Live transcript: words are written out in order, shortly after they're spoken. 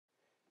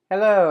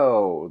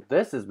Hello,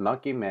 this is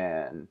Monkey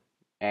Man,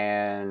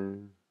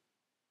 and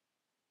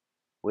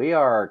we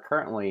are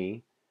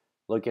currently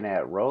looking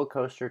at Roller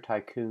Coaster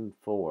Tycoon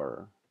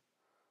 4.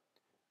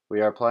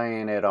 We are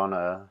playing it on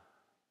a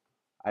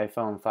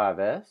iPhone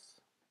 5S,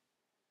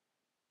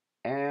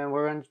 and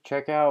we're going to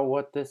check out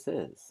what this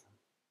is.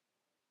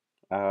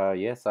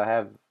 Yes,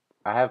 I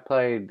have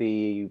played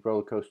the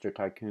Roller Coaster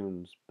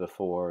Tycoons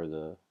before,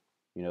 the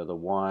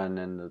 1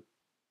 and the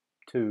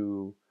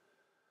 2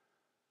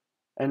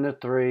 and the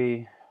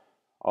 3,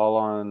 all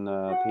on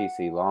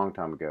PC long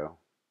time ago.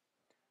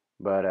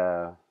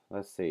 But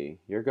let's see.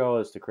 Your goal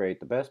is to create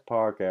the best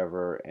park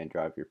ever and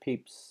drive your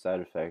peeps'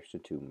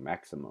 satisfaction to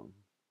maximum.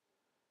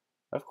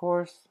 Of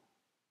course,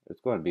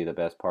 it's going to be the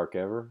best park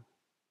ever.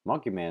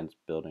 Monkey Man's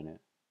building it.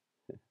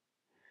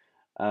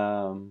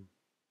 Um,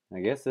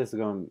 I guess we're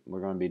going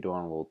to be doing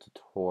a little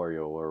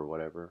tutorial or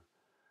whatever.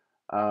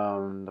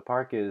 The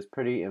park is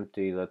pretty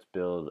empty. Let's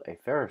build a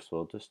Ferris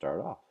wheel to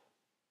start off.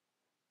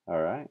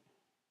 All right,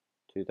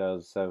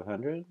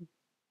 2,700.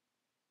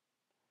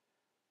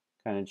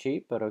 Kind of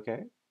cheap, but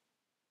okay.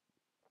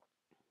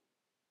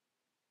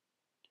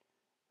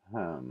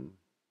 Um,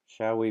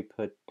 shall we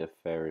put the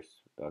Ferris?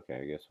 Okay,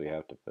 I guess we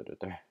have to put it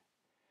there.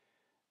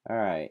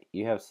 Alright,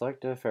 you have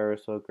selected a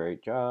Ferris wheel.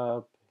 Great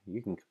job.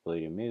 You can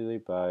complete immediately.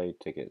 Buy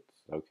tickets.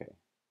 Okay,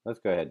 let's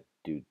go ahead and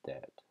do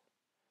that.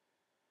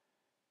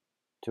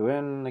 To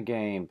win the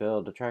game,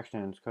 build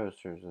attractions,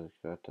 coasters.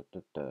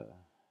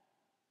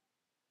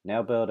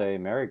 Now build a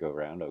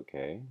merry-go-round.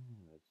 Okay,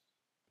 let's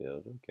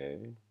build. Okay,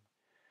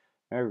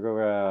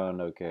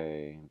 merry-go-round.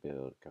 Okay,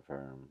 build.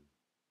 Confirm.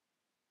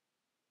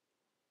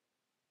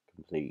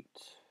 Complete.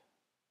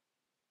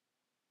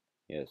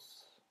 Yes.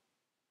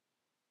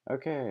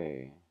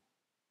 Okay.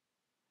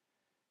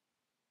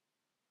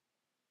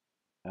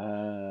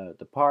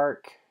 The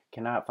park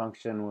cannot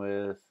function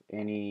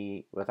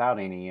without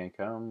any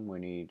income. We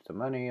need some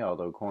money,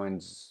 although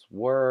coins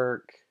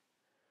work.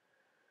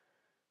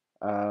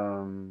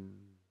 Um,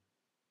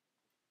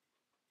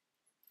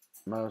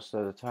 Most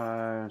of the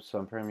time,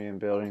 some premium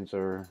buildings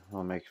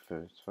will make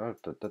food.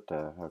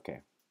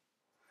 Okay,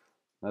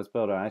 let's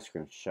build an ice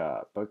cream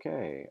shop.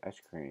 Okay,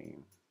 ice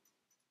cream.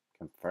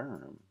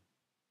 Confirm.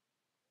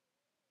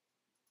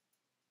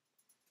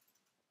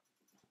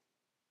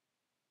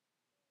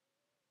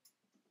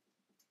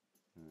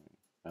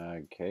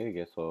 Okay, I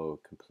guess we'll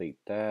complete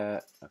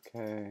that.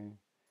 Okay.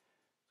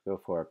 Let's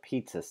go for a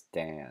pizza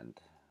stand.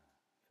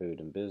 Food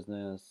and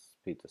business.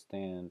 Pizza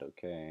stand.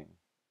 Okay.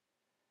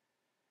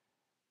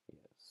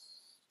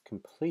 Yes.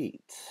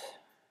 Complete.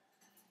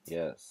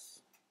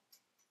 Yes.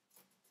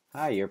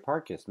 Hi, your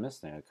park is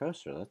missing a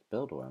coaster. Let's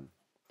build one.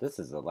 This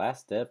is the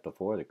last step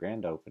before the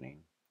grand opening.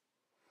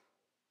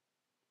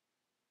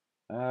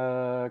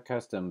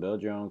 Custom.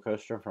 Build your own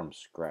coaster from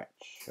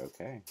scratch.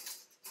 Okay.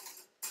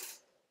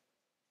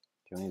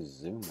 Can we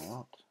zoom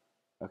out?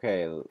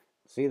 Okay,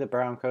 see the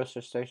brown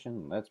coaster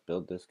station? Let's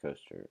build this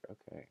coaster.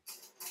 Okay.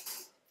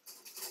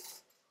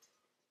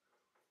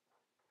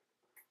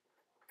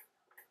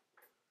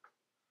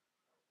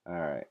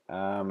 Alright,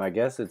 I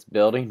guess it's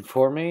building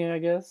for me, I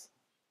guess.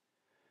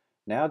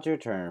 Now it's your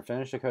turn.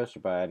 Finish the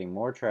coaster by adding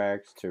more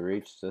tracks to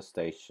reach the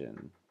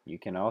station. You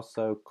can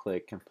also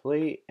click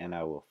complete and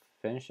I will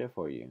finish it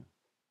for you.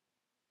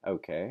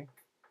 Okay.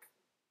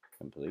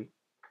 Complete.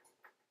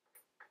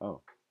 Oh,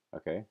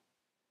 okay.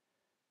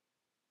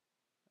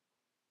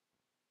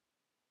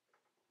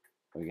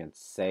 We can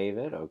save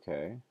it.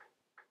 Okay.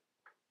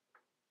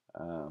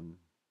 Um,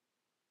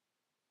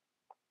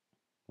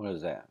 what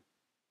is that?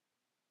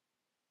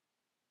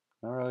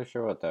 Not really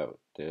sure what that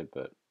did,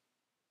 but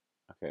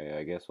okay,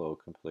 I guess we'll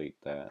complete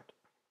that.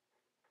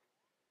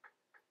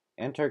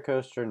 Enter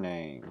coaster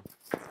name.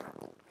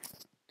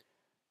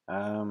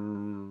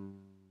 Um,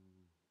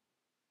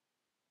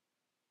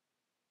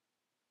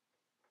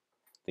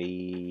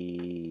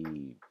 the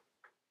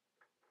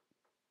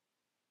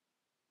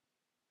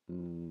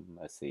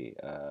let's see.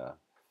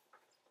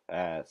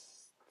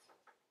 Fast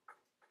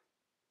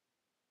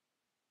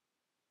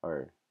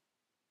or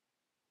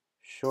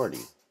shorty.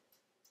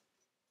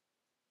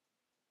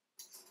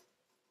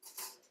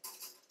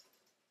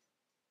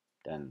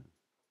 Done.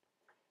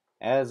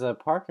 As a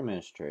park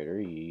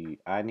administrator,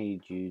 I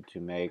need you to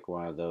make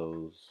one of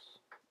those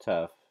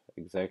tough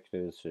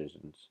executive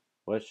decisions.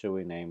 What should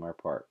we name our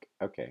park?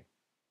 Okay.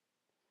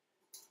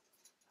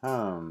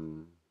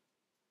 Um,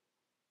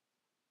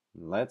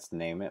 let's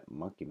name it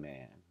Monkey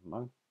Man.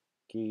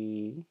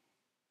 Monkey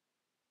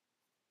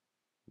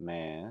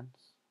Man's.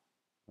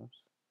 Oops.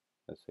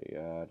 Let's see.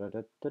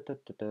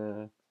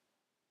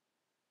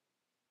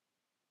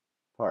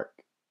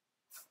 Park.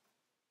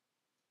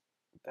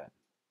 Done.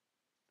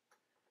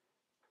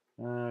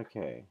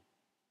 Okay.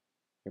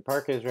 Your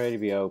park is ready to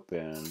be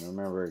open.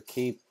 Remember,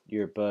 keep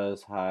your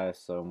buzz high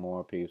so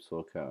more peeps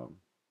will come.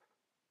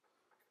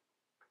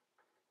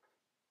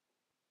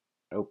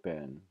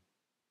 Open.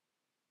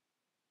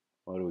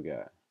 What do we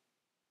got?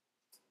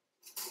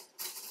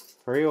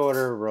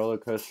 Pre-order Roller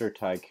Coaster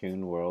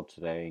Tycoon World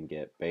today and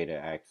get beta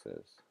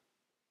access.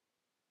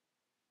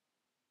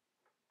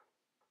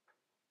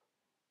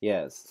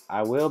 Yes,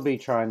 I will be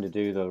trying to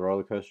do the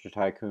Roller Coaster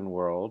Tycoon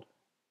World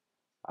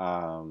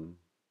um,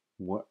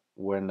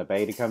 when the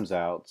beta comes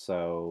out.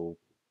 So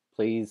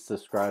please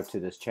subscribe to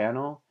this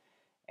channel,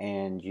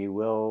 and you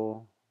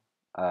will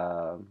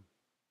um,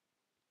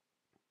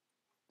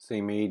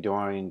 see me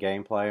doing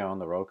gameplay on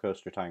the Roller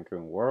Coaster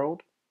Tycoon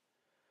World.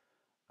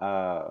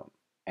 Uh,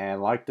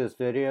 and like this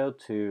video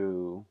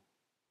to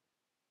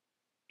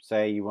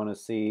say you want to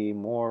see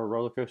more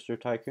Roller Coaster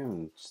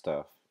Tycoon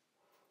stuff.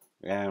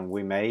 And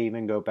we may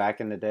even go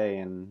back in the day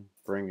and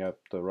bring up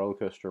the Roller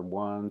Coaster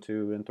 1,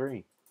 2, and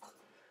 3.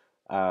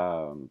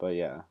 But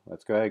yeah,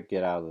 let's go ahead and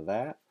get out of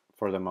that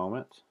for the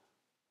moment.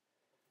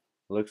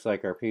 Looks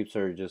like our peeps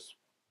are just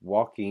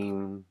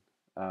walking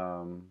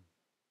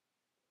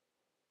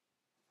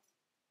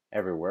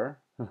everywhere.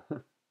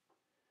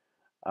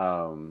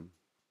 um,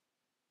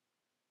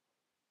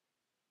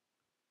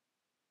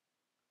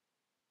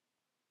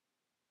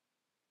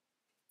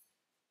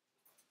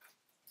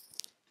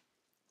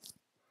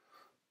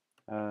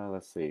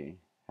 let's see.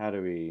 How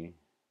do we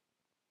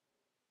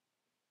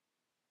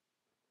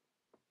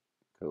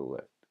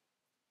collect?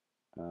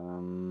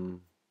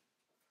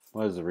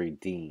 What is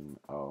redeem?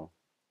 Oh,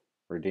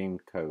 redeem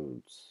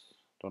codes.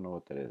 Don't know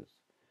what that is.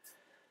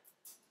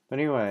 But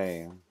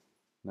anyway,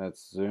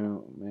 let's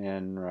zoom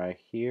in right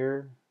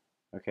here.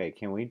 Okay,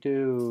 can we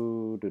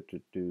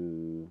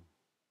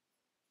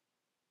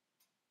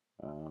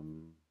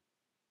um,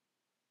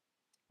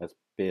 let's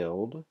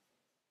build.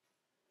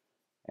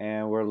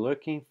 And we're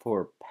looking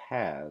for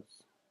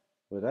paths.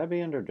 Would that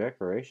be under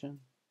decoration?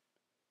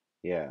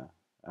 Yeah.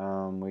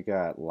 We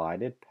got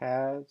lighted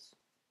paths,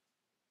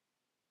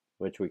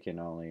 which we can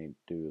only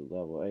do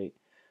level 8.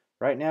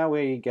 Right now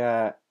we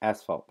got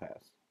asphalt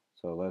paths.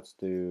 So let's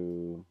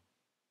do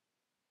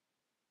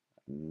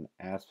an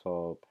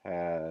asphalt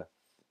path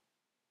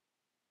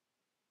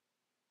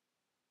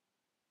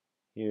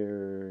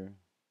here,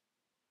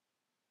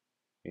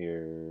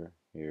 here,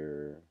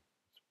 here.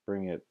 Let's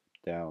bring it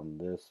down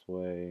this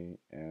way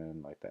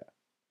and like that.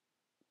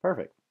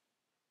 Perfect.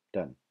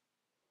 Done.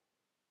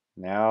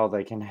 Now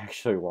they can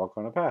actually walk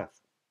on a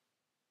path.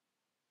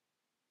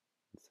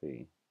 Let's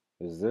see.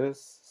 Is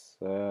this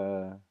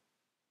no,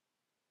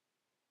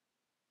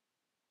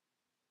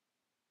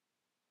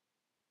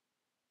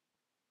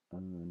 no, no,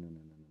 no, no, no.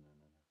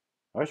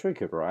 I wish we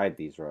could ride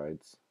these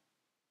rides.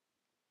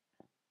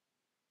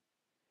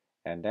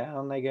 And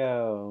down they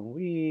go.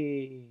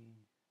 Whee!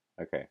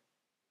 Okay.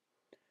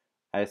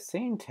 I've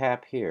seen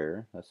tap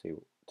here. Let's see.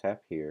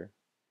 Tap here.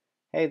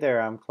 Hey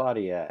there, I'm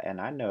Claudia, and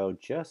I know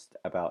just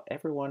about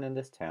everyone in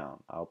this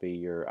town. I'll be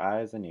your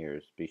eyes and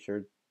ears. Be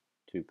sure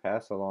to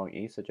pass along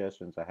any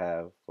suggestions I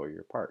have for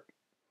your park.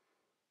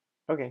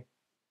 Okay.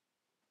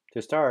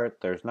 To start,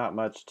 there's not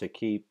much to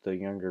keep the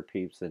younger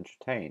peeps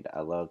entertained.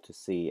 I love to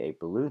see a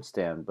balloon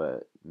stand,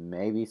 but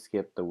maybe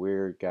skip the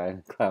weird guy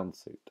in a clown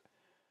suit.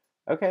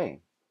 Okay,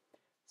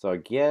 so I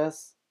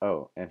guess,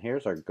 oh, and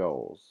here's our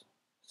goals.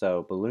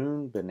 So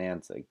balloon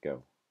bonanza,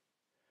 go.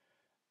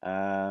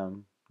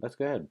 Let's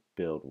go ahead and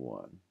build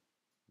one.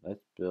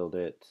 Let's build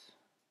it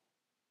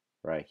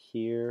right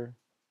here.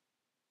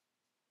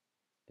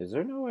 Is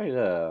there no way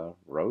to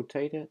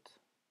rotate it?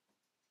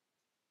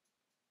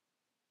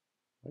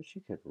 I wish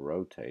you could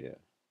rotate it.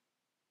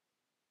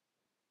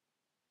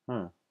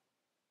 Huh.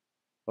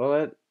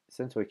 Well,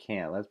 since we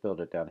can't, let's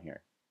build it down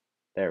here.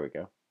 There we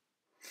go.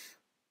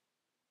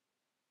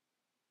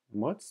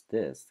 What's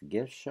this?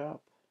 Gift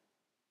shop?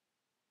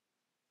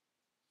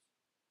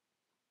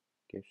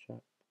 Gift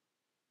shop?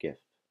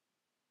 Gift.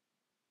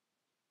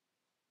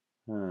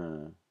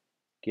 Huh.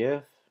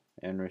 Gift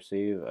and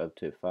receive up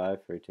to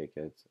 5 free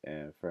tickets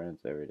and friends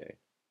every day.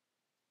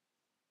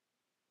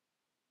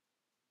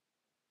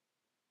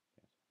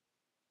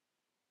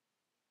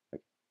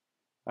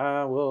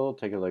 We'll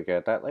take a look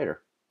at that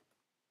later.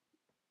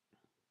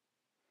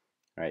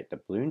 Alright, the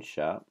balloon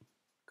shop.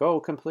 Goal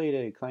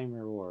completed. Claim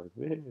reward.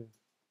 Woo.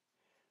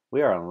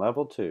 We are on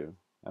level 2.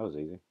 That was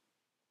easy.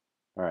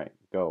 Alright,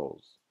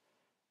 goals.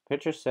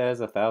 Picture says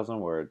 1,000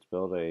 words.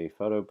 Build a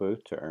photo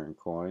booth to earn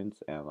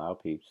coins and allow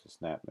peeps to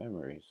snap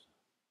memories.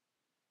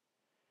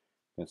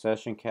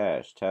 Concession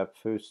cash. Tap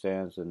food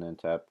stands and then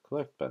tap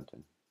collect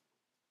button.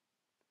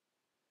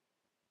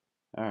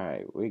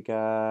 Alright, we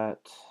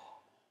got...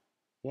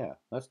 Yeah,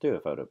 let's do a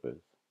photo booth.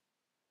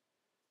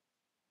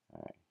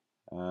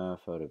 Alright,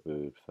 photo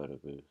booth, photo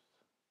booth.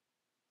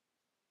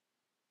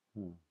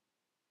 How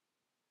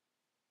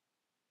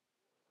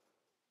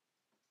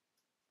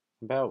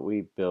about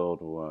we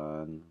build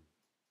one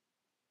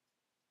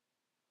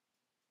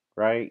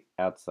right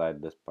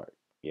outside this part?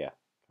 Yeah,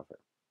 cover.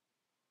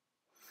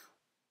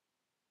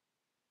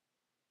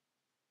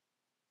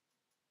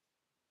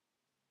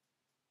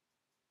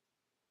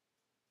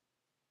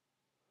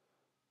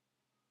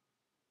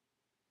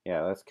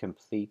 Yeah, let's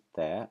complete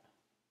that.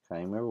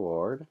 Claim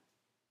reward.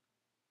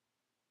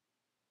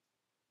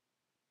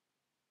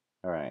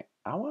 Alright,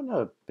 I want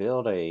to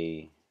build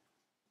a...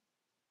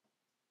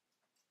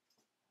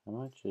 How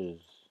much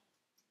is...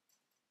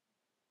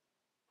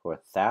 For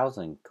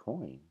 1,000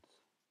 coins?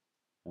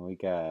 And we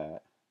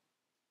got,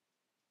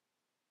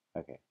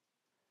 okay.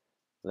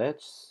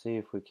 Let's see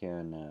if we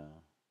can,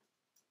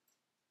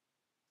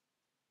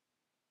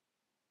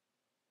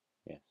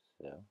 yes,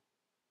 so.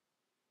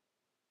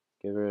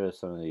 Get rid of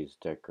some of these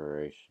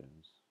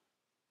decorations.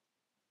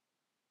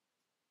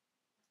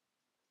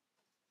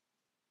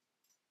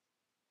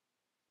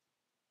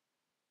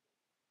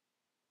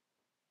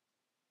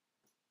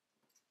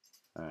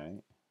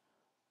 Alright.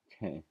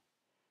 Okay.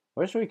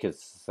 Wish we could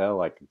sell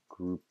like a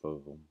group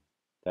of them.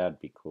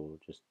 That'd be cool.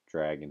 Just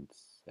drag and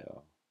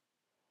sell.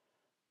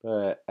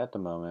 But at the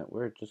moment,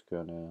 we're just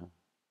gonna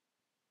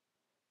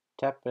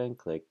tap and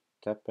click,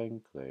 tap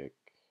and click.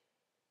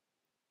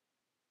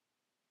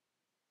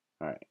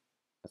 Alright.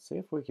 Let's see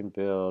if we can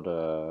build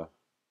a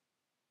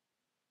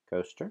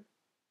coaster.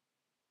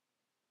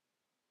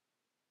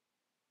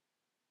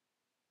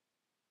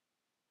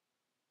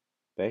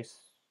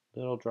 Base,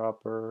 little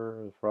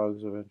dropper, the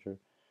frog's adventure.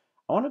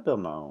 I want to build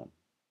my own.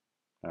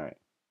 Alright.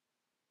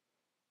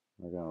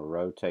 We're gonna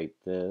rotate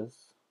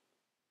this.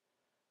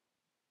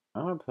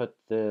 I'm gonna put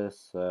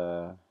this,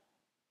 I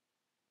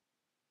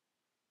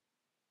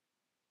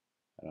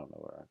don't know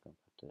where I'm gonna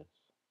put this.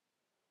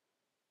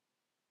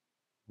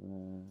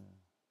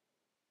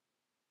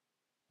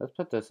 Let's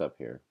put this up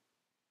here.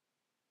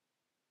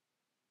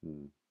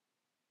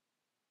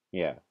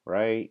 Yeah,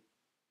 right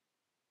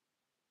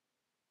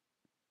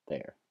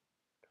there.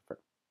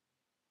 Perfect.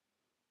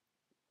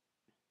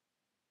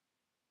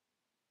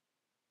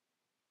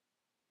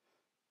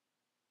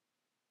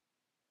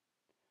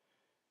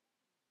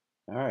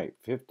 All right,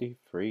 50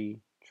 free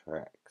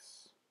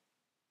tracks.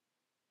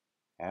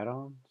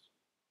 Add-ons?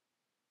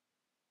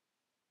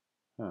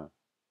 Huh.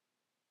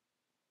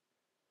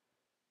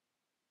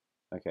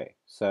 Okay,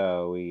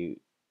 so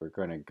we're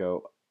gonna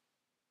go.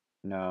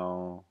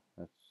 No,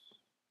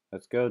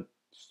 let's go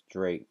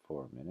straight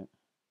for a minute.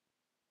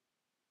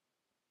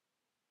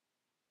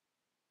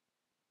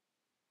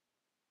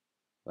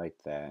 Like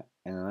that.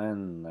 And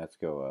then let's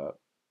go up.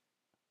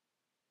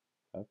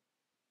 Up,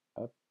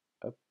 up,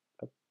 up,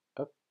 up,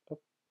 up, up,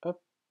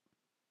 up.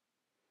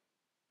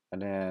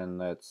 And then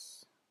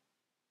let's,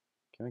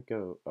 can we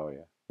go, oh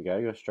yeah, we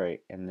gotta go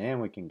straight. And then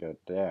we can go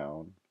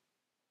down.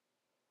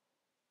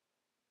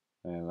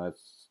 And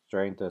let's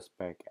straighten this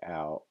back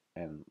out.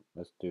 And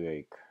let's do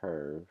a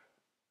curve.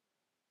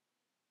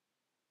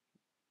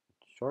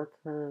 Short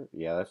curve?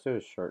 Yeah, let's do a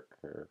short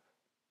curve.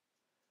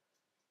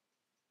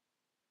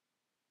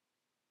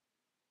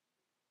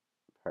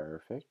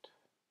 Perfect.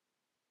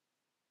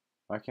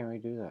 Why can't we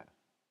do that?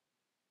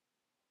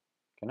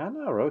 Can I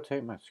not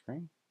rotate my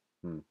screen?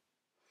 Let's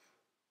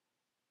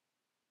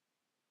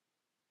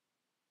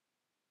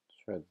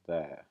try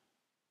that.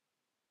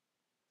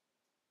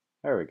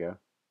 There we go.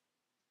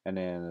 And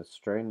then let's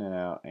straighten it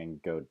out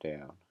and go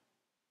down.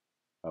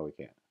 Oh, we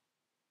can't.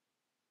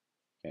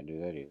 Can't do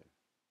that either.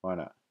 Why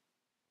not?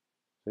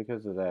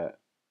 Because of that.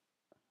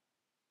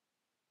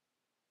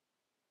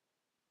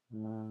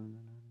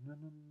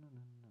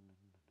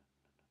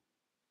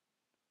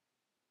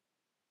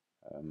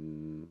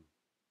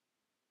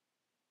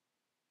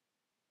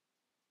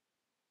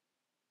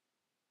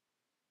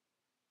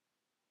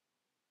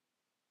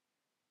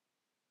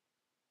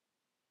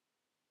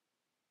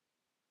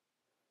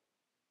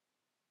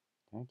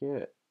 Can I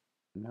get it?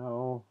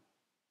 No.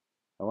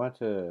 I want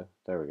to,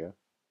 there we go.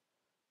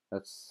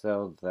 Let's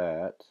sell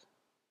that.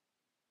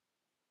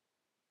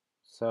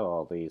 Sell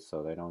all these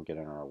so they don't get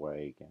in our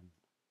way again.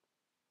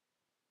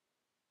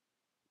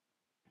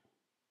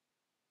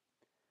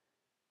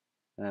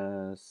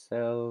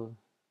 Sell.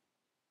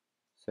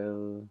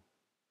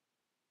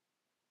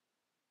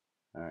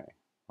 Alright.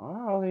 Why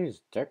are all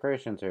these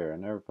decorations here? I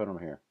never put them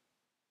here.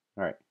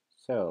 Alright.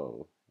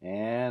 So,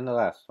 and the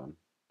last one.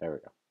 There we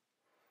go.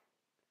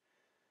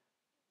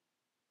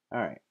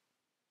 Alright.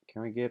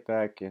 Can we get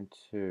back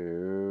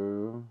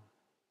into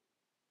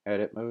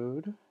edit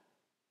mode?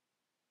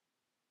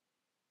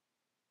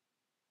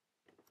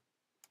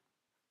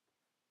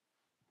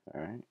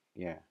 Alright.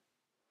 Yeah.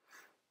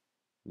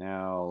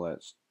 Now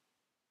let's,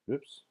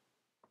 oops.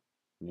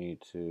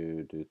 Need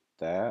to do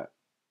that.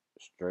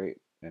 Straight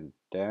and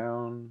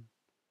down.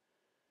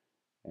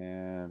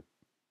 And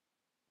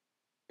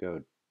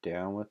go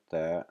down with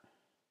that.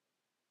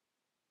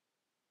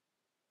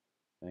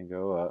 Then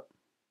go up.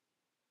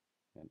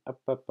 And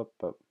up, up, up,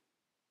 up.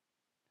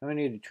 How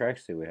many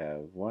tracks do we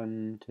have?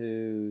 1,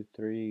 2,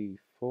 3,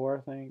 4,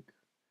 I think.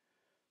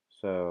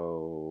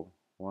 So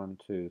 1,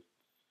 2,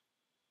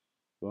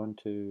 1,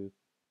 2,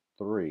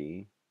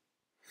 3.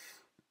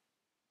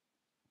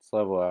 Let's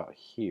level out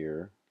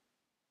here.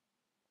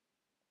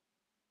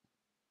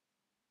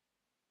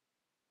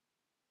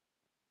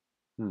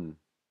 And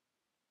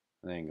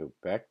then go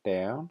back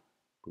down.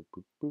 Boop,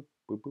 boop, boop,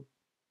 boop, boop.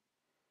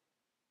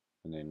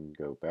 And then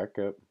go back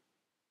up.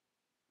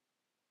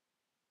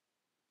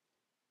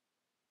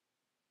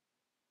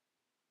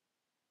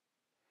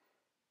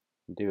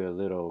 Do a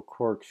little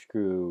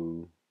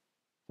corkscrew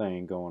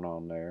thing going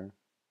on there.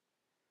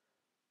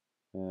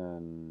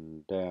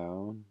 And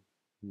down.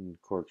 And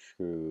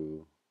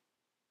corkscrew.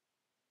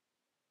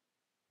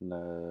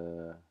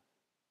 Can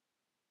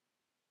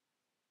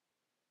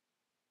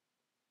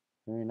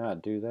we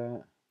not do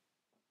that?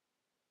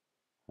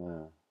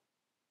 Let's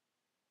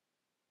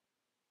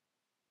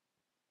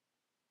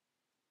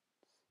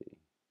see.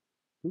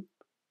 Oop.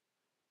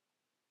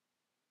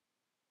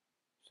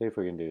 See if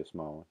we can do a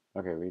small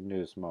one. Okay, we can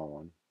do a small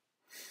one.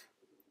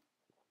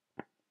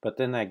 But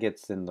then that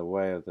gets in the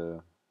way of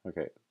the...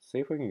 Okay, see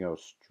if we can go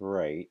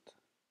straight.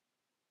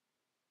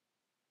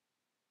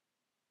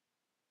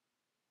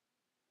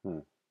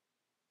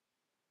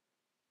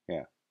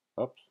 Yeah.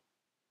 Oops.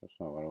 That's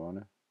not what I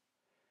wanted.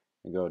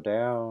 And go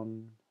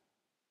down.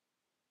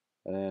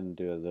 And then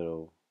do a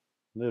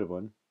little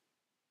one.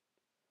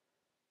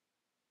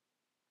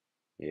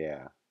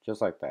 Yeah,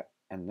 just like that.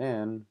 And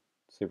then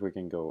see if we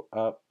can go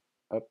up,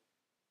 up,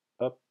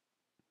 up.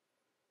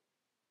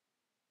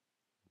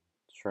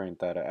 Shrink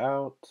that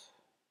out.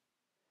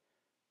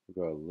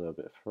 We'll go a little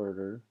bit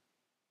further.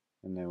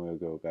 And then we'll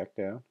go back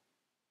down.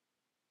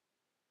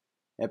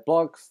 It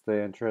blocks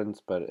the entrance,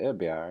 but it'll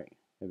be alright.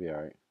 It'll be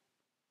alright.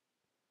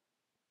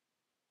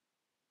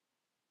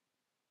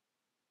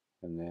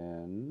 And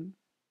then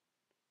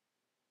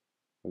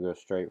we'll go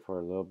straight for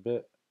a little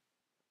bit.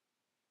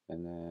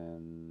 And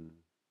then...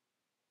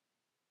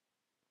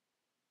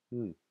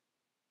 Can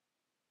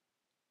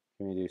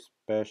we do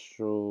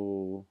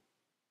special?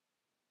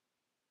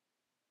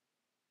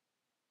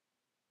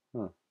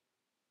 Huh.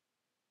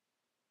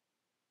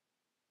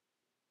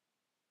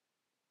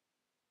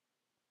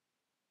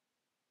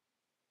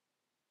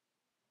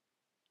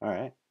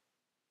 Alright.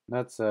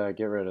 Let's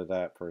get rid of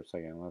that for a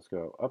second. Let's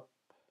go up.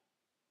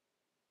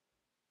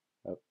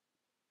 Up.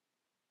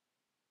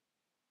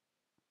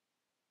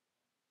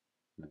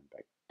 And then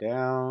back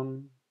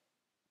down.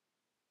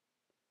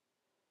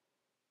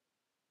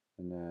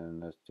 And then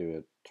let's do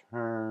a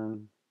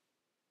turn.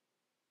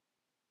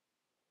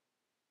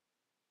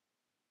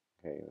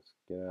 Okay, let's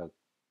get out.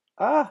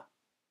 Ah!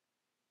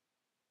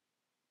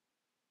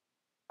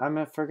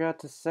 I forgot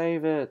to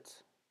save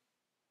it.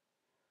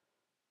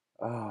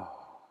 Oh.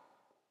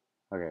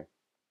 Okay.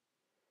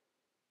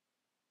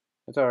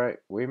 It's alright.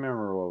 We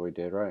remember what we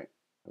did, right?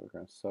 We're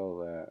going to sell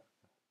that.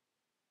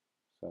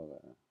 Sell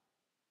that.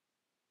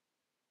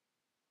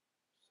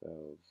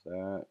 Sell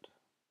that.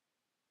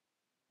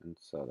 And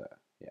sell that.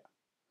 Yeah.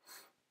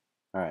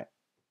 Alright.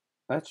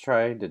 Let's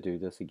try to do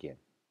this again.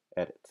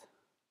 Edit.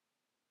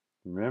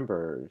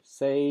 Remember,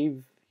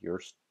 save your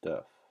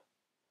stuff.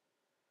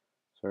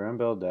 So we're going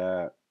to build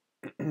that.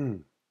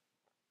 And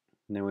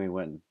then we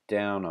went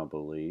down, I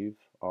believe.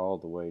 All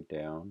the way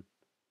down.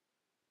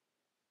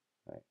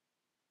 Right.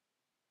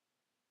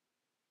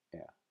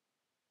 Yeah.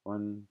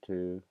 1,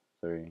 2,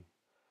 3,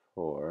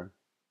 4.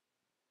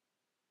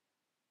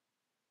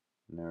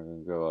 And then we're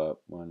going to go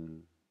up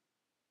 1,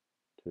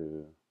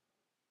 2,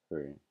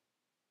 3.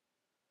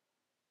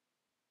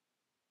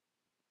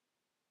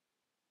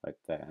 Like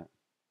that.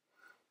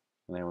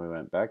 And then we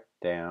went back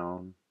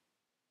down.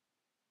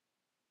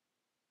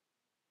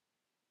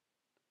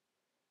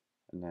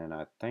 And then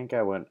I think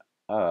I went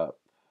up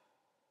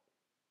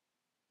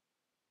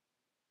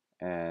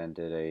and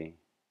did a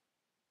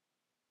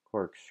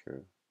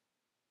corkscrew.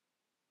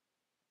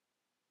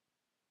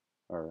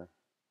 Or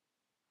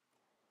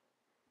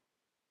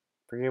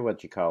forget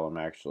what you call them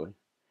actually.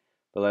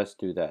 But let's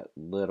do that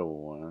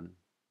little one.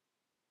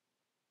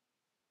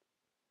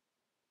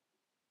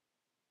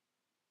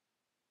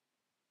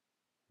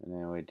 And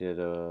then we did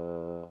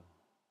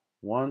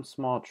one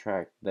small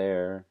track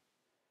there.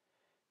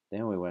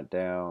 Then we went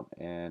down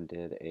and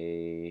did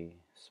a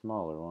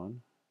smaller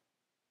one.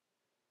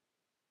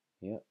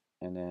 Yep.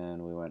 And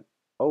then we went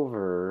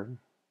over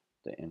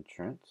the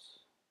entrance.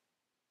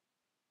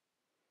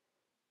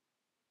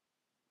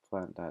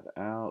 Flatten that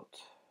out.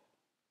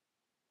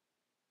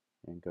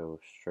 And go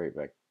straight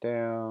back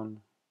down.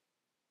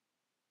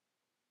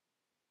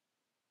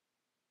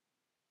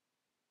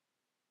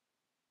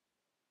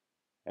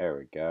 There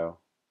we go.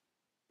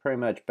 Pretty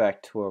much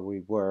back to where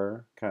we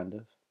were, kind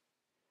of.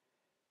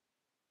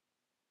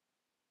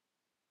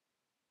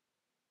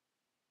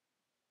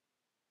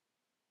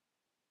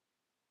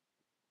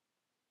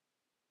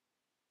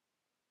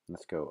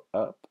 Let's go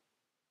up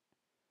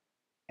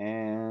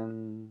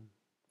and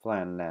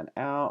flatten that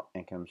out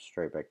and come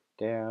straight back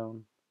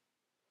down.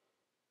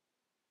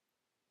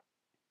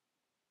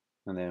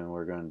 And then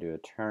we're going to do a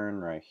turn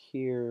right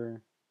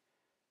here.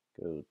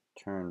 Go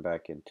turn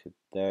back into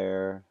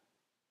there.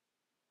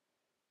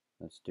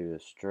 Let's do a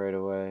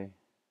straightaway.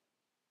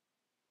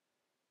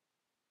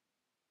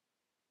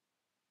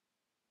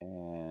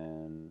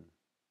 And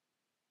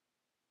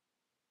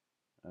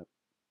up.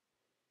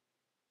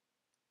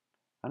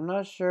 I'm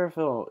not sure if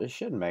it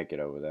should make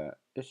it over that.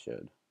 It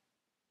should.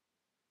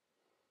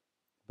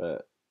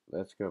 But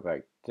let's go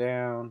back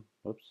down.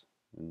 Whoops.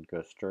 And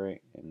go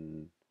straight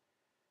and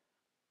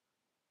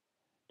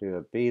do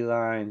a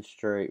beeline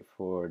straight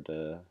for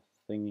the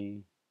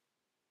thingy.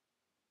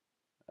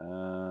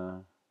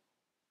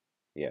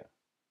 Yeah.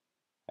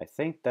 I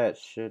think that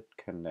should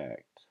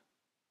connect.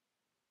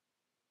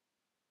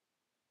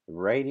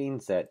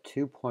 Ratings at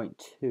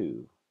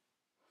 2.2.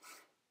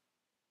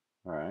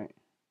 Alright.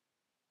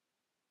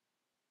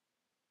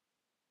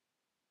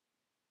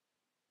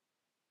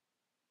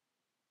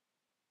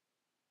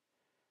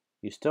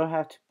 You still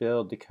have to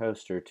build the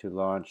coaster to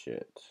launch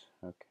it.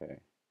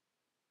 Okay.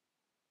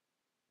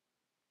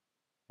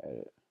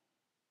 Edit.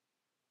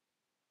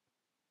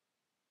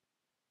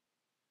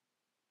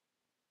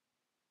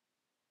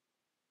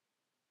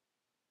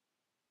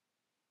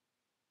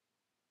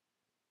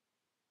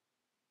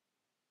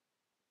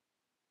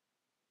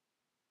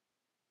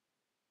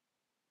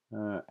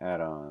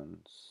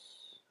 Add-ons.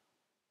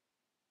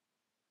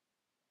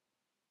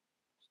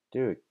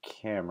 Do a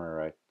camera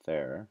right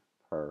there.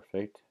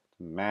 Perfect. It's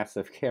a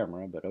massive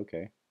camera, but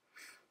okay.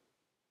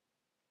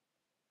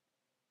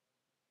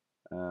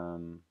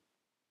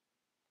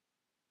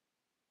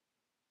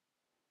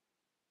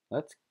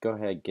 Let's go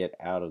ahead and get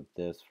out of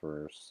this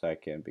for a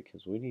second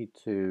because we need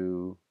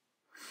to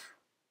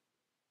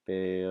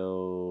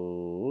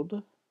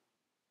build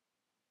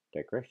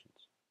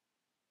decorations.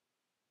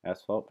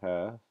 Asphalt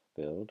path,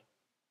 build.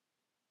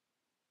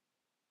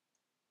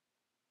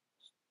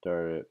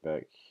 Start it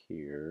back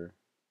here.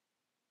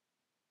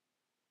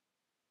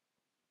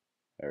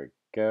 There we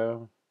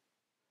go.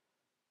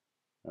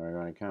 And we're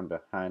going to come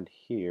behind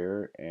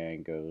here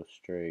and go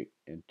straight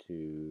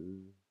into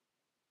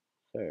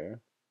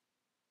there.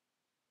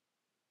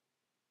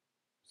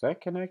 Is that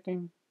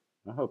connecting?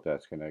 I hope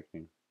that's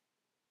connecting.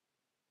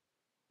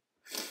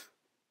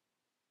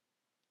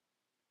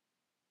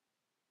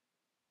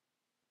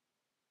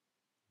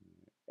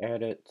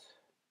 Edit.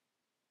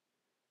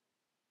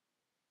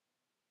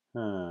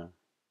 Huh.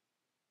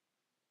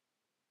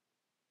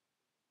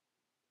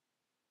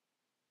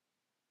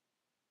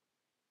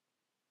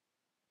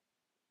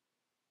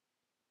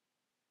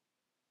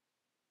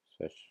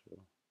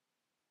 Special.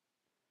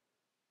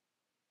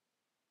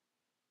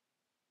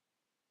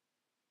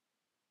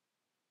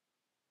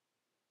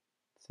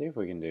 See if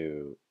we can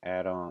do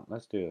add-on.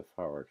 Let's do the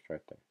fireworks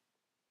right there.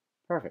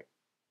 Perfect.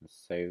 Let's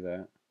save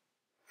that.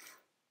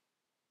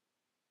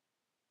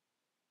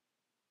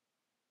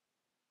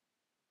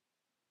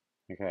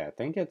 Okay, I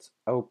think it's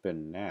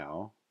open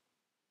now.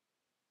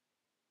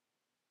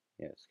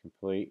 Yes,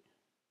 complete.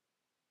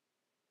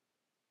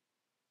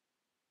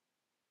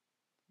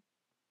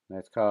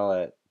 Let's call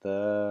it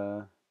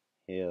the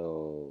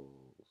Hills.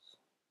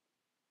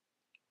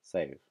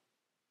 Save.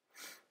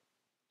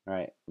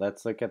 Alright,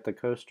 let's look at the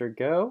coaster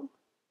go.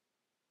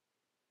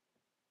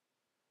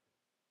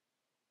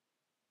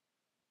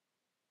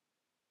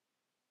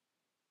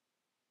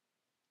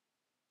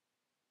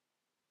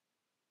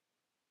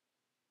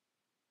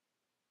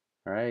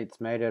 Alright, it's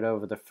made it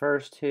over the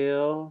first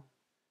hill.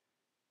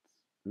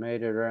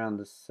 Made it around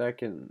the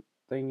second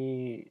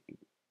thingy.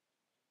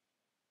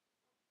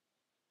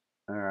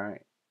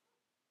 Alright.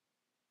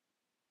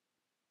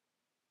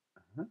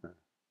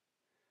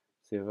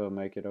 See if it'll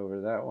make it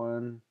over that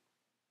one.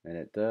 And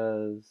it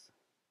does.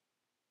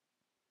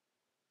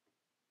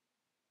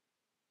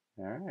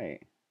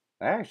 Alright.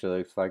 That actually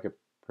looks like a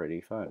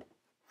pretty fun.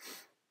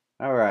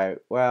 Alright,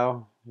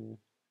 well,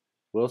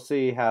 we'll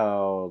see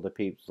how the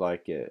peeps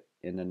like it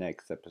in the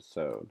next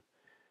episode.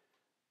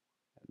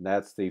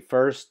 That's the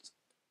first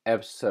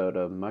episode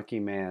of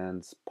Monkey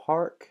Man's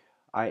Park.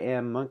 I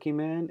am Monkey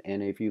Man,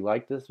 and if you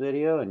like this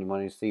video and you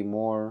want to see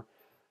more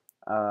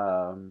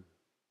Roller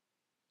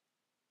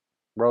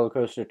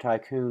Coaster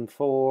Tycoon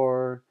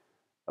 4,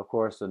 of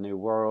course, the new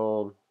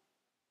world,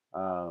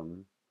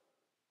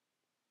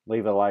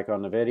 leave a like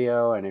on the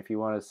video, and if you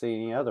want to see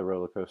any other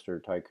Roller Coaster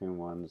Tycoon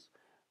ones,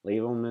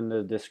 leave them in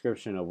the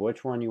description of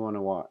which one you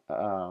want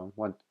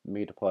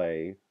me to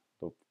play.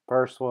 The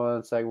first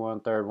one, second one,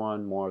 third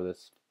one, more of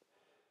this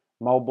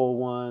mobile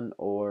one,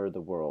 or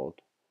the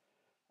world.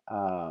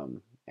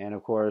 And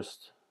of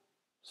course,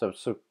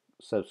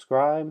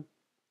 subscribe,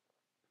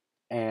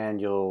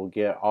 and you'll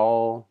get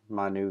all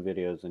my new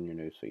videos in your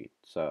newsfeed.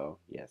 So,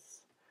 yes,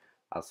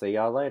 I'll see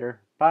y'all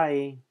later.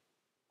 Bye.